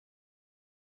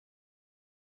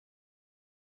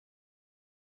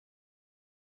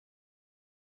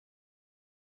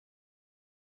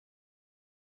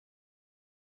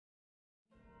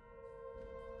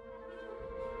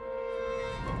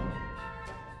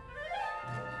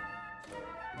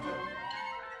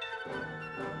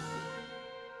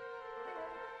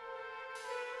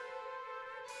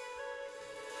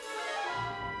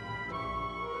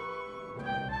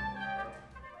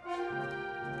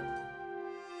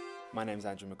My name's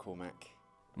Andrew McCormack.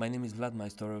 My name is Vlad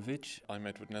Maistorovici. I'm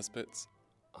Edward Nesbitt.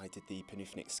 I did the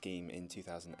Panufnik scheme in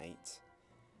 2008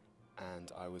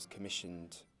 and I was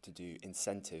commissioned to do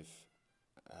Incentive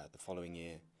the following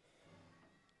year,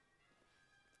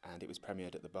 and it was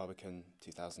premiered at the Barbican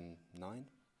 2009.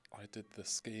 I did the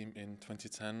scheme in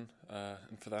 2010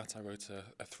 and for that I wrote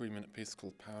a 3-minute piece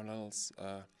called Parallels,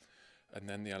 and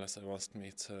then the LSO asked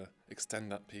me to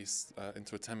extend that piece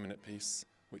into a 10-minute piece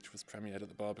which was premiered at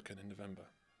the Barbican in November.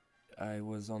 I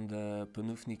was on the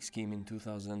Panufnik scheme in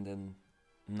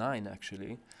 2009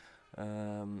 actually,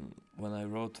 when I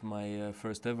wrote my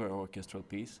first ever orchestral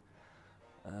piece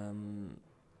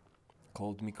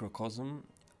called Microcosm,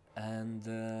 and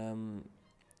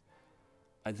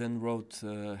I then wrote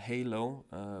Halo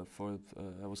I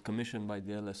was commissioned by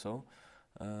the LSO,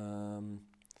 and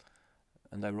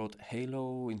I wrote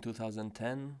Halo in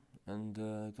 2010, and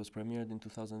it was premiered in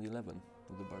 2011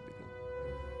 at the Barbican.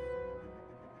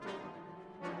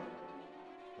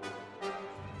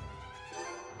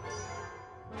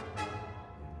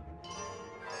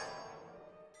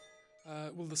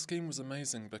 Well, the scheme was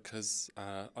amazing because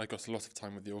I got a lot of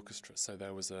time with the orchestra, so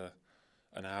there was an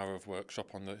hour of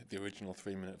workshop on the original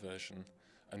 3-minute version,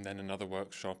 and then another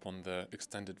workshop on the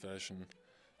extended version,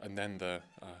 and then the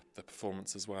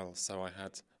performance as well. So I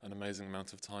had an amazing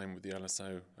amount of time with the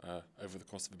LSO over the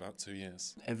course of about 2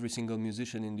 years. Every single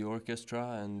musician in the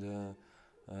orchestra and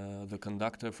the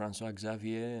conductor, Francois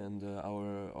Xavier, and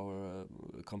our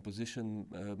composition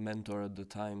mentor at the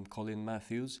time, Colin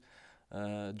Matthews,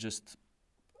 just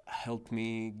helped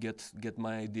me get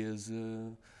my ideas,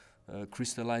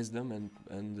 crystallize them,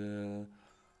 and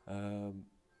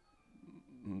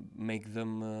make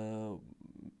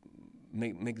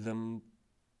them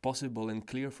possible and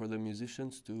clear for the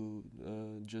musicians to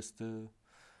just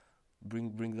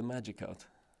bring the magic out.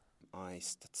 I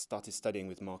started studying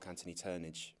with Mark Anthony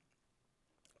Turnage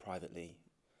privately,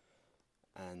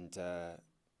 and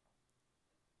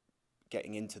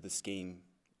getting into the scheme,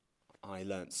 I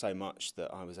learnt so much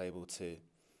that I was able to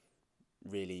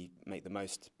really make the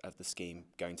most of the scheme,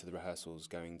 going to the rehearsals,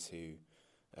 going to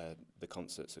the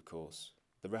concerts, of course.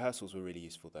 The rehearsals were really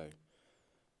useful though,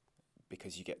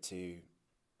 because you get to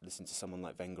listen to someone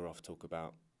like Vengerov talk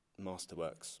about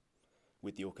masterworks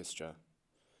with the orchestra,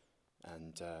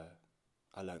 and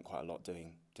I learnt quite a lot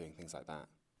doing things like that.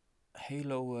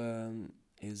 Halo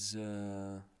is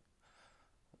a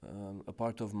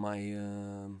part of my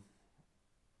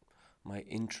my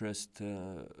interest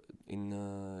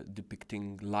in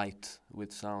depicting light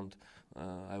with sound.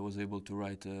 I was able to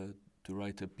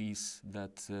write a piece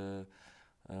that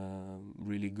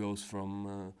really goes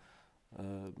from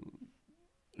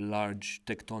large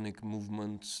tectonic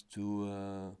movements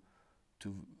to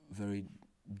very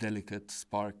delicate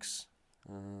sparks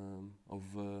of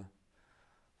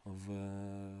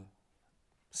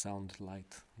sound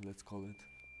light, let's call it.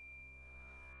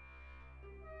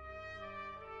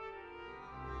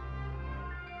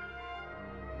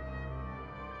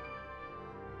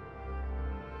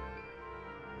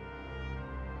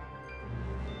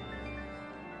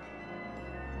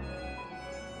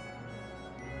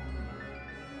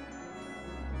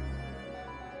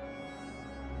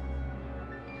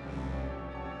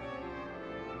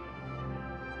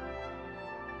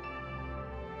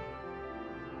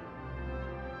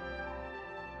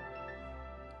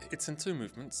 It's in 2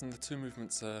 movements, and the 2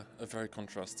 movements are very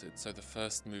contrasted. So the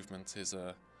first movement is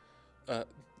a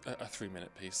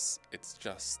 3-minute piece. It's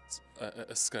just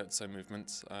a scherzo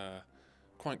movement,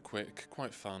 quite quick,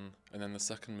 quite fun, and then the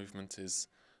second movement is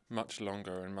much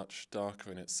longer and much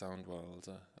darker in its sound world,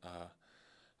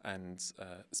 and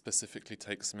specifically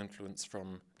takes some influence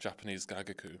from Japanese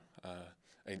gagaku,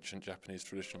 ancient Japanese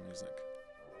traditional music.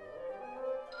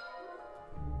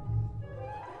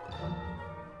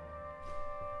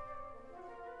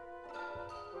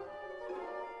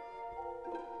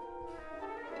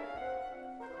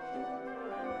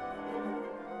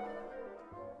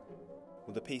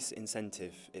 Well, the piece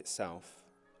Incentive itself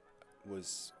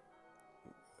was,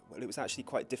 well, it was actually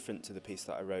quite different to the piece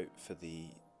that I wrote for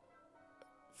the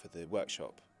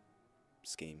workshop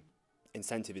scheme.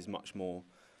 Incentive is much more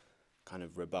kind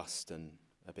of robust and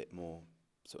a bit more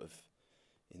sort of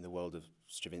in the world of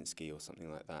Stravinsky or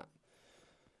something like that.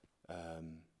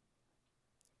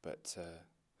 But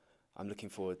I'm looking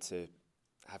forward to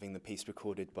having the piece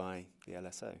recorded by the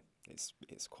LSO.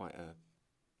 It's quite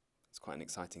an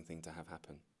exciting thing to have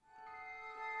happen.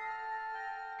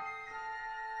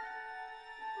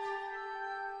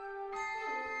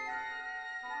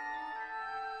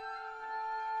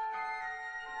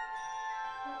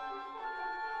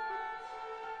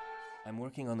 I'm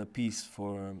working on a piece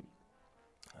for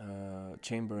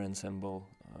chamber ensemble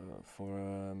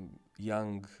for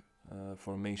young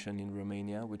formation in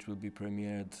Romania, which will be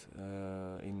premiered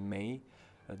in May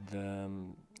at the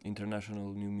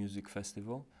International New Music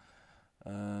Festival.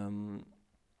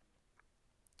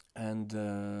 And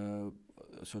a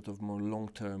sort of more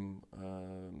long-term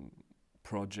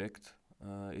project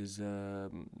is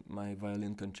my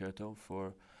violin concerto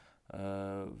for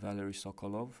Valery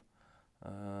Sokolov.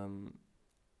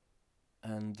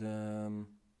 And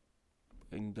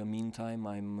in the meantime,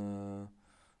 I'm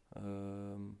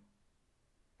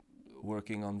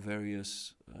working on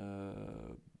various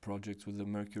projects with the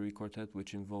Mercury Quartet,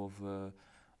 which involve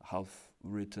half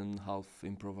written, half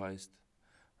improvised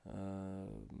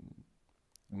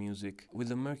music. With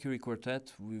the Mercury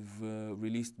Quartet, we've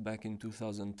released back in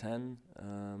 2010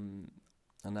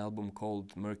 an album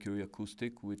called Mercury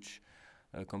Acoustic, which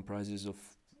comprises of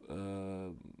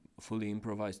fully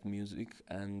improvised music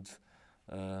and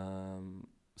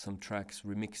some tracks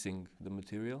remixing the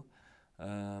material.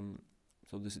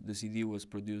 So the CD was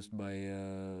produced by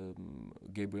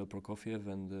Gabriel Prokofiev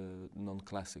and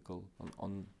non-classical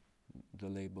on the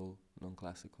label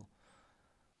non-classical.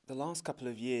 The last couple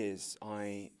of years,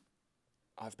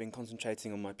 I've been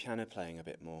concentrating on my piano playing a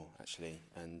bit more, actually,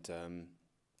 and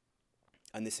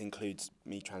this includes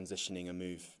me transitioning a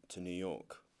move to New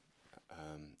York,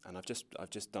 and I've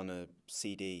just done a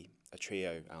CD, a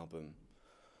trio album.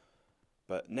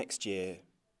 But next year,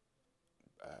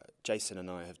 Jason and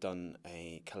I have done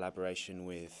a collaboration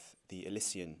with the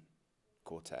Elysian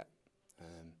Quartet,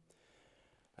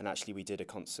 and actually we did a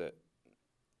concert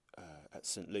at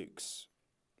St. Luke's,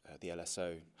 the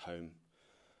LSO home,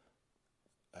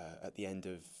 at the end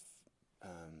of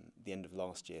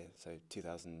last year, so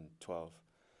 2012.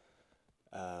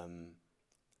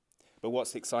 But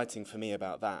what's exciting for me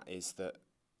about that is that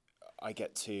I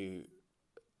get to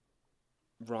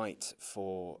write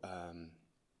for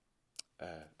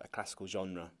a classical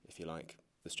genre, if you like,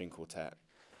 the string quartet.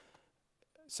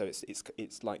 So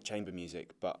it's like chamber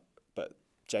music, but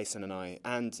Jason and I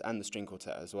and the string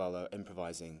quartet as well are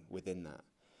improvising within that.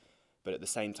 But at the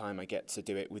same time, I get to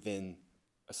do it within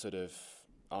a sort of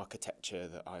architecture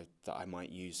that I might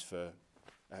use for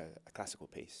a classical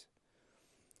piece.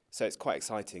 So it's quite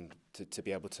exciting to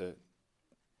be able to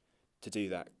do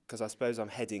that, because I suppose I'm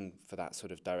heading for that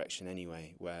sort of direction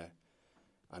anyway, where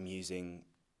I'm using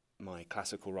my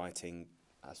classical writing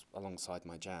alongside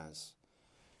my jazz,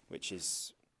 which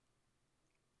is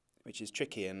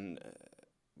tricky, and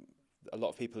a lot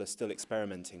of people are still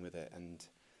experimenting with it, and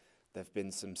there have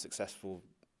been some successful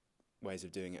ways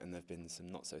of doing it, and there have been some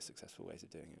not so successful ways of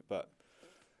doing it, but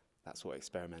that's what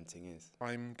experimenting is.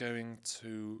 I'm going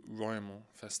to Royaumont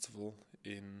Festival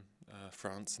in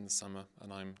France in the summer,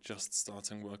 and I'm just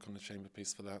starting work on a chamber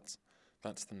piece for that.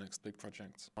 That's the next big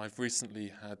project. I've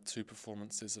recently had 2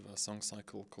 performances of a song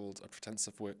cycle called A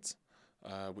Pretensive Wit,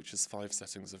 which is 5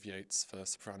 settings of Yeats for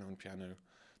soprano and piano.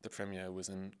 The premiere was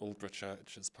in Aldborough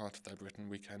Church as part of their Britain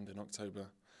weekend in October,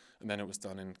 and then it was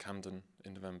done in Camden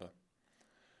in November.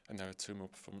 And there are 2 more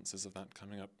performances of that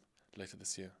coming up later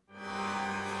this year.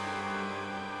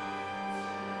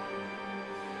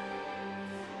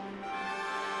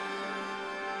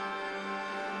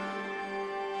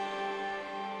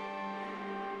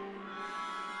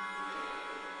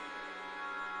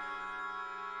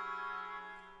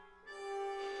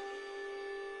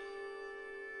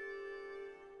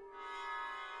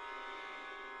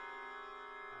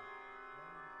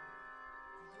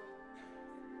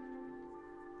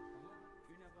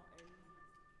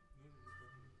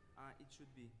 It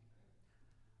should be.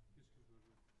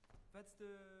 That's the